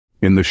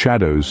In the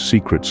shadows,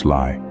 secrets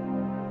lie.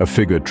 A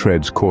figure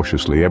treads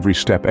cautiously, every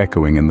step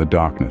echoing in the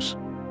darkness.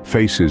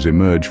 Faces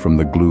emerge from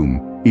the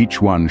gloom,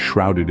 each one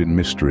shrouded in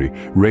mystery,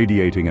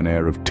 radiating an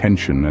air of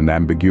tension and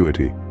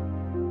ambiguity.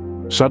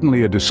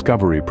 Suddenly, a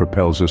discovery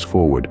propels us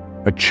forward,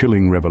 a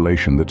chilling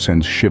revelation that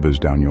sends shivers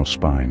down your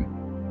spine.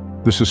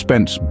 The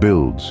suspense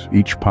builds,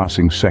 each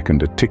passing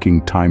second a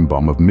ticking time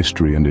bomb of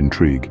mystery and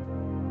intrigue.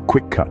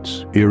 Quick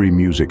cuts, eerie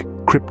music,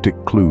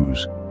 cryptic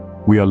clues.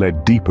 We are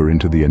led deeper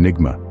into the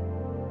enigma.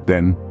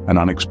 Then, an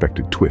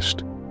unexpected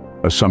twist.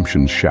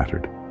 Assumptions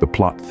shattered, the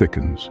plot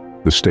thickens,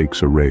 the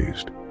stakes are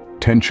raised.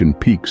 Tension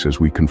peaks as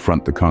we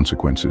confront the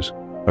consequences,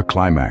 a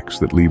climax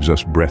that leaves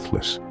us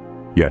breathless.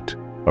 Yet,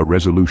 a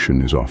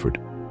resolution is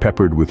offered,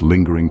 peppered with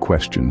lingering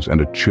questions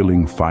and a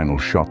chilling final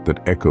shot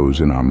that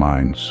echoes in our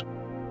minds.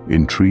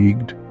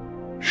 Intrigued?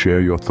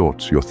 Share your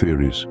thoughts, your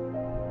theories.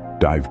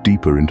 Dive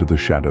deeper into the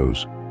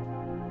shadows.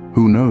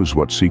 Who knows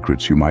what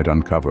secrets you might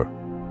uncover?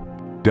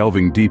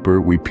 Delving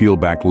deeper, we peel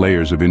back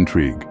layers of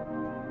intrigue.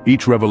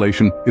 Each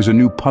revelation is a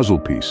new puzzle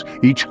piece,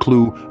 each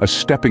clue a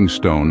stepping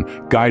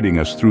stone guiding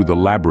us through the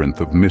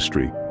labyrinth of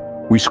mystery.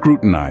 We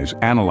scrutinize,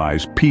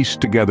 analyze, piece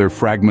together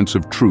fragments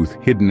of truth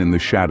hidden in the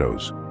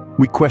shadows.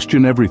 We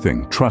question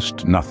everything,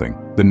 trust nothing.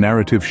 The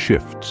narrative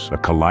shifts, a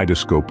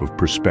kaleidoscope of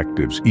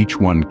perspectives, each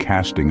one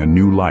casting a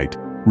new light,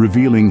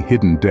 revealing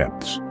hidden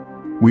depths.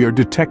 We are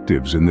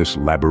detectives in this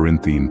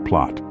labyrinthine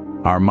plot,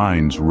 our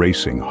minds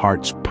racing,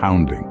 hearts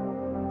pounding.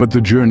 But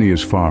the journey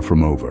is far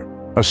from over.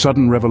 A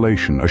sudden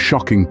revelation, a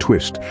shocking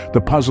twist,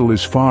 the puzzle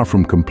is far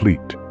from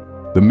complete.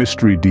 The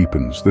mystery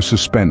deepens, the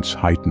suspense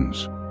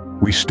heightens.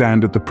 We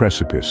stand at the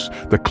precipice,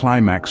 the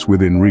climax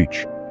within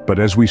reach. But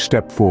as we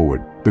step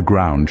forward, the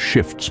ground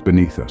shifts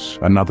beneath us.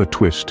 Another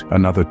twist,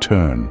 another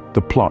turn.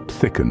 The plot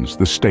thickens,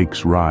 the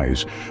stakes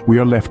rise. We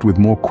are left with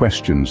more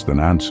questions than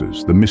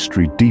answers, the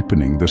mystery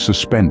deepening, the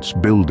suspense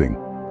building.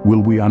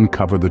 Will we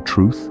uncover the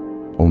truth?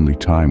 Only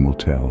time will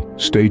tell.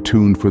 Stay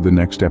tuned for the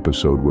next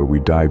episode where we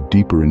dive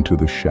deeper into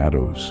the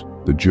shadows.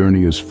 The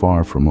journey is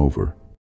far from over.